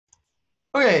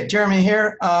Okay, Jeremy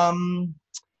here,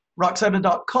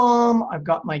 rocksida.com. I've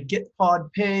got my gitpod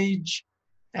page,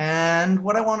 and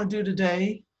what I want to do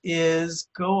today is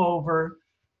go over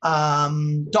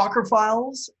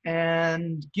Dockerfiles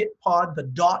and gitpod, the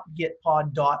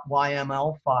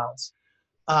 .gitpod.yml files.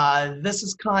 This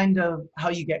is kind of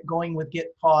how you get going with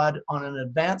gitpod on an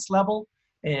advanced level.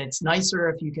 It's nicer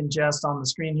if you can just, on the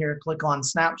screen here, click on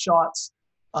snapshots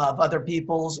of other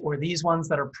people's or these ones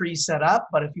that are pre-set up.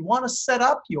 But if you want to set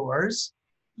up yours,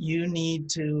 you need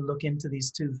to look into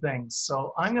these two things.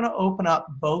 So I'm going to open up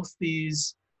both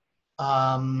these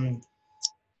files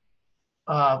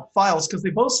because they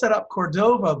both set up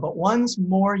Cordova, but one's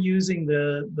more using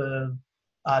the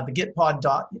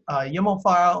gitpod.yml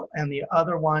file, and the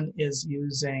other one is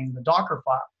using the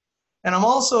Dockerfile. And I'm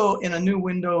also in a new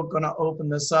window going to open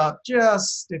this up,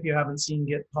 just if you haven't seen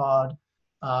gitpod,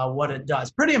 what it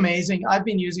does. Pretty amazing. I've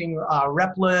been using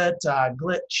Replit,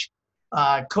 Glitch,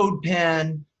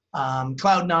 CodePen,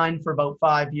 Cloud9 for about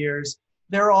 5 years.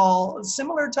 They're all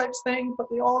similar types thing, but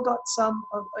they all got some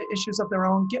issues of their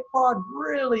own. Gitpod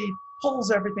really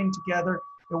pulls everything together.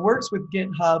 It works with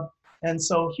GitHub. And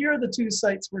so here are the two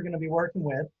sites we're going to be working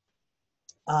with.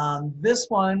 This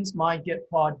one's my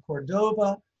Gitpod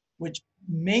Cordova, which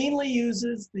mainly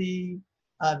uses the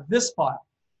this file.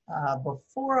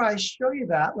 Before I show you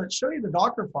that, let's show you the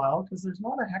Docker file, because there's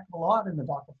not a heck of a lot in the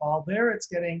Docker file. There it's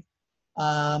getting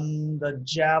the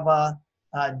Java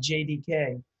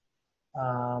JDK,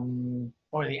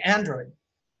 or the Android.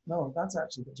 No, that's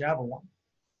actually the Java one.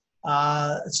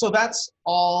 So that's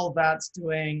all that's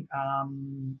doing.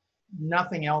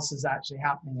 Nothing else is actually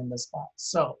happening in this file.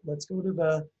 So let's go to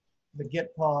the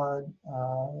gitpod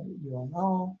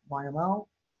YML.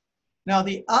 Now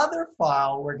the other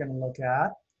file we're going to look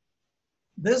at,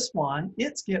 this one,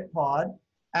 its gitpod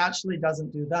actually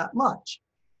doesn't do that much.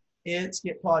 Its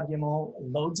gitpod YML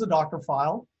loads a Docker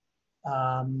file,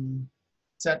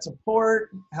 sets a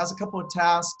port, has a couple of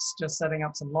tasks, just setting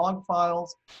up some log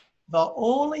files. The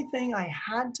only thing I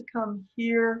had to come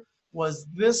here was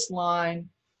this line,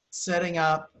 setting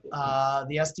up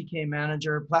the SDK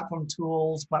manager, platform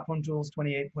tools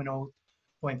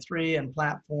 28.0.3, and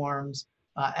platforms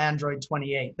Android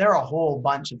 28. There are a whole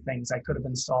bunch of things I could have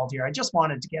installed here. I just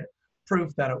wanted to get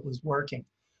proof that it was working.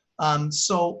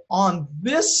 So on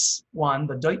this one,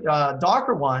 the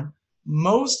Docker one,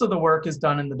 most of the work is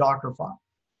done in the Docker file.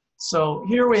 So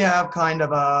here we have kind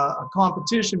of a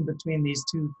competition between these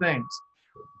two things.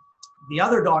 The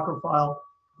other Docker file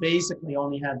basically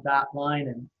only had that line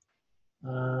in it.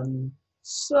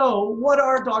 So what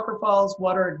are Docker files?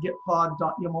 What are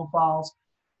gitpod.yml files?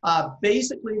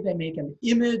 Basically, they make an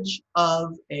image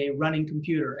of a running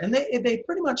computer, and they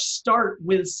pretty much start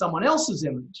with someone else's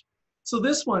image. So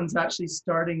this one's actually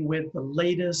starting with the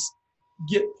latest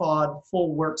Gitpod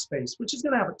full workspace, which is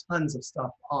going to have tons of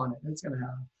stuff on it. It's going to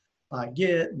have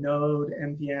Git, Node,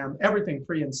 NPM, everything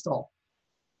pre-installed.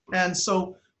 And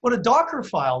so what a Docker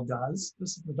file does,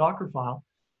 this is the Docker file,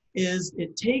 is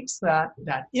it takes that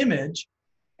image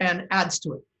and adds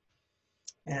to it.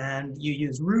 And you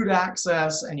use root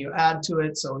access and you add to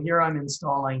it. So here I'm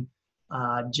installing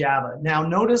Java. Now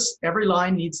notice every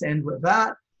line needs to end with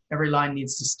that. Every line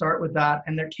needs to start with that.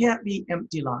 And there can't be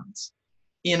empty lines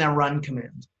in a run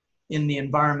command. In the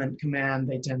environment command,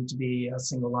 they tend to be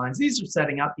single lines. These are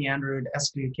setting up the Android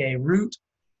SDK root,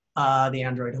 the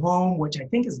Android home, which I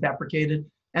think is deprecated,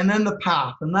 and then the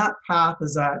path. And that path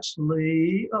is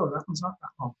actually, oh, that one's not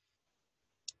that long.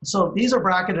 So these are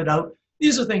bracketed out.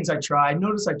 These are things I tried.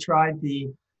 Notice I tried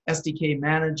the SDK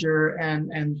manager,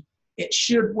 and it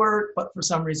should work, but for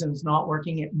some reason it's not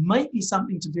working. It might be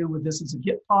something to do with this as a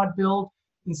Gitpod build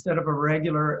instead of a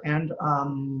regular and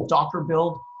Docker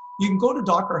build. You can go to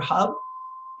Docker Hub,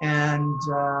 and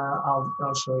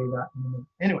I'll show you that in a minute.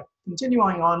 Anyway,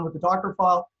 continuing on with the Docker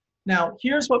file. Now,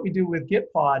 here's what we do with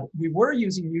Gitpod. We were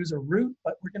using user root,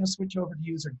 but we're going to switch over to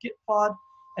user Gitpod.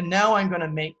 And now I'm going to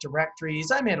make directories.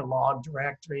 I made a log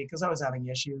directory because I was having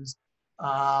issues.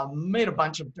 Made a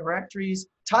bunch of directories.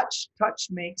 Touch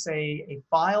makes a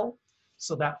file.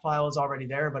 So that file is already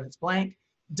there, but it's blank.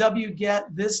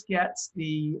 wget, this gets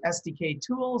the SDK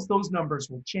tools. Those numbers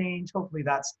will change. Hopefully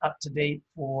that's up to date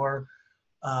for,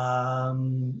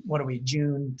 what are we,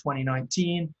 June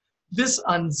 2019. This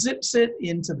unzips it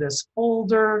into this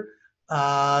folder.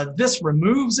 This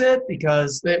removes it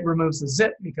because it removes the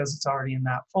zip because it's already in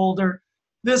that folder.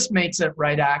 This makes it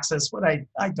write access, but I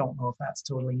don't know if that's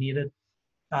totally needed.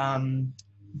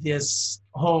 This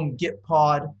home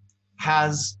Gitpod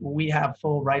we have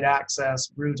full write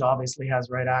access. Root obviously has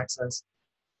write access.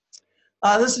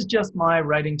 This is just my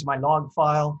writing to my log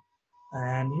file.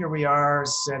 And here we are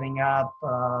setting up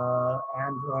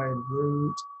Android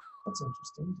root. That's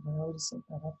interesting. Did I already set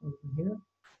that up over here?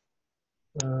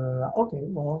 Okay,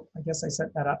 well, I guess I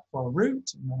set that up for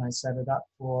root, and then I set it up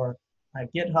for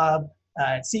GitHub.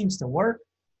 It seems to work.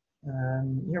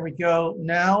 And here we go.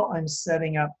 Now I'm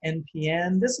setting up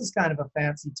npm. This is kind of a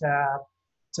fancy tab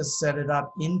to set it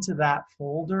up into that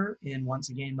folder in, once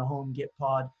again, the home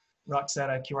gitpod,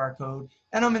 Roxetta QR code.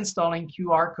 And I'm installing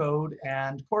QR code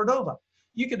and Cordova.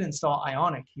 You could install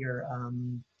Ionic here.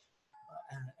 And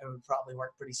it would probably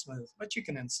work pretty smooth, but you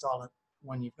can install it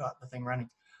when you've got the thing running.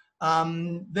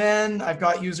 Then I've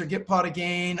got user gitpod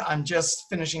again. I'm just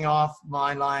finishing off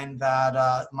my line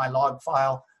that my log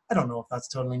file. I don't know if that's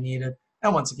totally needed.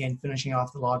 And once again, finishing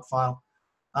off the log file.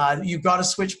 You've got to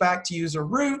switch back to user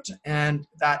root, and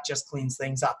that just cleans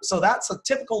things up. So that's a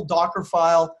typical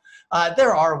Dockerfile.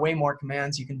 There are way more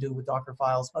commands you can do with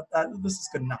Dockerfiles, but this is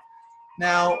good enough.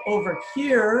 Now over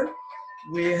here,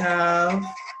 we have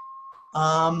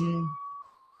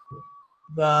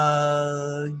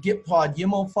the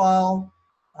gitpod.yml file.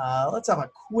 Let's have a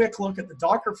quick look at the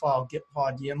Dockerfile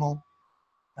gitpod.yml.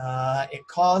 It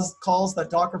calls that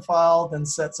Dockerfile, then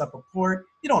sets up a port.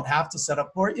 You don't have to set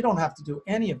up port. You don't have to do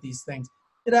any of these things.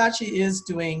 It actually is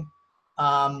doing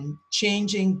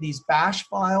changing these bash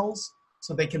files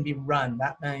so they can be run.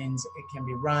 That means it can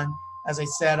be run. As I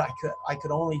said, I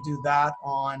could only do that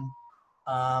on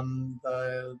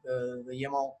the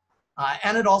YAML.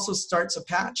 And it also starts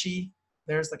Apache.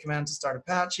 There's the command to start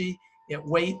Apache. It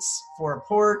waits for a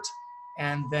port,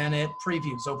 and then it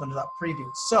previews, opens up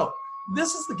previews. So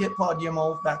this is the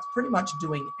gitpod.yml that's pretty much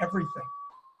doing everything.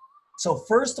 So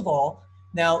first of all,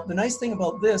 now the nice thing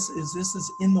about this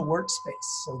is in the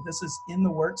workspace. So this is in the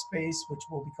workspace, which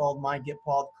will be called my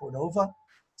gitpod Cordova.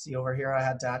 See over here, I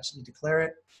had to actually declare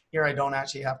it. Here I don't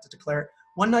actually have to declare it.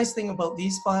 One nice thing about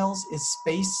these files is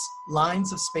space,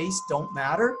 lines of space don't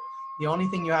matter. The only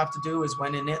thing you have to do is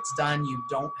when init's done, you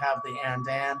don't have the and.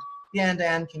 The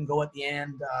and can go at the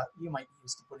end. You might be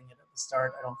used to putting it at the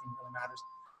start. I don't think it really matters.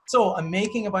 So I'm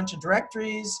making a bunch of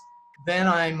directories. Then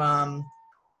I'm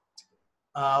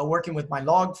working with my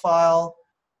log file,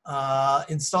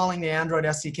 installing the Android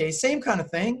SDK, same kind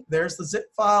of thing. There's the zip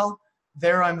file.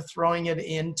 There I'm throwing it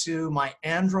into my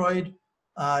Android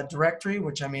directory,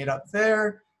 which I made up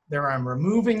there. There I'm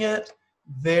removing it.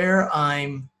 There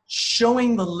I'm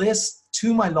showing the list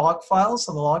to my log file.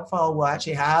 So the log file will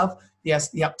actually have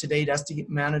the up-to-date SD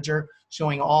manager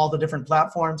showing all the different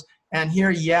platforms. And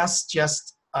here, yes,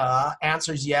 just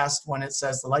answers yes when it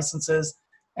says the licenses,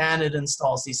 and it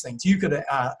installs these things. You could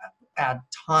add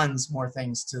tons more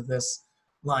things to this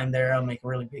line there. I'll make a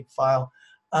really big file.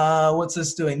 What's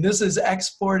this doing? This is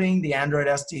exporting the Android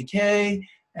SDK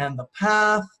and the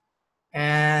path,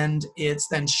 and it's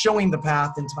then showing the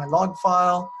path into my log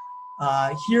file.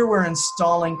 Here we're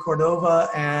installing Cordova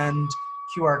and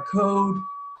QR code.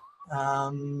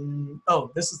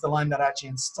 Oh, this is the line that actually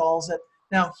installs it.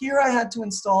 Now here I had to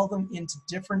install them into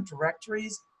different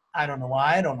directories. I don't know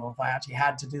why. I don't know if I actually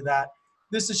had to do that.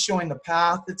 This is showing the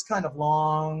path. It's kind of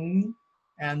long,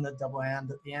 and the double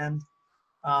and at the end.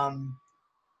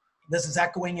 This is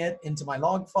echoing it into my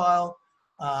log file.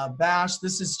 Bash,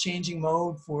 this is changing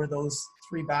mode for those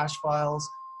 3 bash files.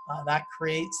 That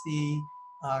creates the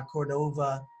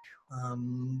Cordova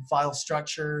file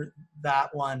structure.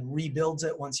 That one rebuilds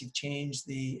it once you've changed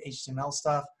the HTML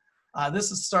stuff.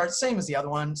 This is same as the other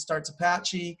one, starts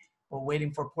Apache. We're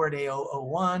waiting for port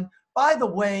A001. By the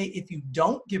way, if you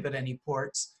don't give it any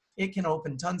ports, it can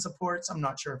open tons of ports. I'm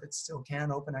not sure if it still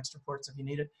can open extra ports if you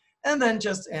need it. And then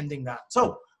just ending that.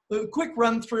 So a quick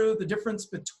run through the difference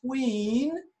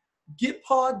between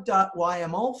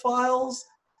gitpod.yml files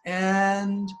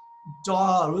and that's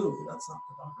not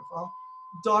the Docker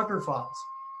file,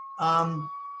 Dockerfiles.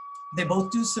 They both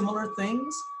do similar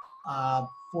things.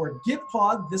 For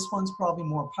gitpod, this one's probably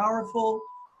more powerful.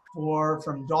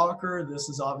 From Docker, this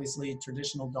is obviously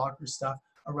traditional Docker stuff.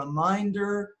 A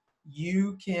reminder,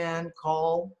 you can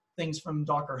call things from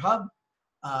Docker Hub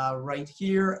right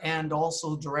here, and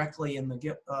also directly in the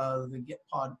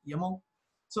gitpod YAML.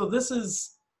 So this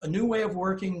is a new way of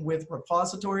working with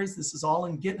repositories. This is all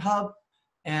in GitHub,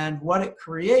 and what it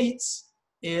creates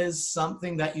is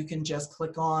something that you can just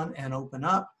click on and open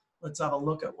up. Let's have a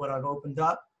look at what I've opened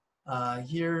up.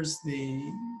 Here's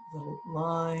the little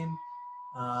line.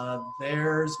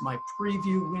 There's my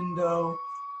preview window,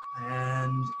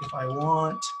 and if I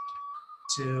want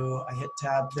to, I hit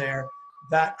tab there.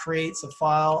 That creates a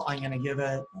file. I'm going to give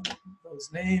it those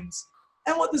names.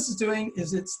 And what this is doing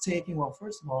is it's taking, well,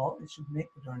 first of all, it should make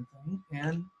the darn thing.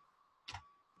 And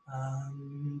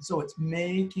so it's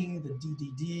making the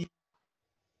DDD.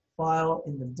 file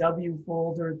in the W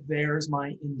folder. There's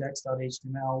my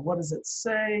index.html. What does it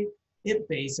say? It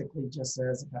basically just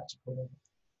says Apache folder.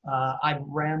 I've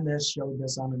ran this, showed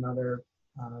this on another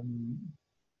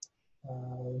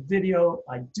video.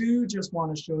 I do just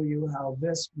want to show you how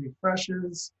this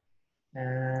refreshes,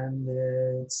 and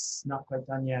it's not quite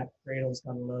done yet. Gradle's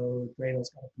got to load,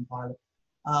 Gradle's got to compile it.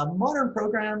 Modern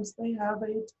programs, they have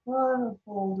a ton of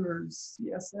folders,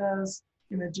 CSS,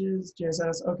 images,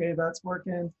 JSS. Okay, that's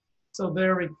working. So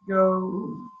there we go.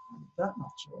 Ooh, did that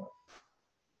not show up?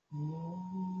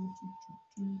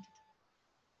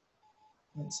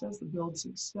 It says the build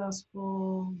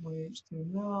successful, my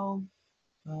HTML.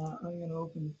 I'm going to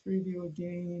open the preview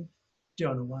again.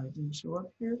 Don't know why it didn't show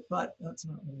up here, but that's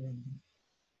not really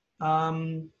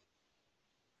anything.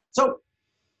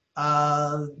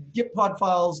 Gitpod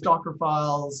files, Docker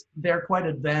files, they're quite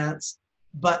advanced,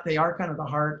 but they are kind of the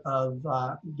heart of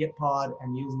Gitpod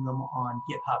and using them on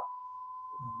GitHub.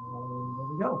 There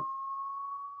we go.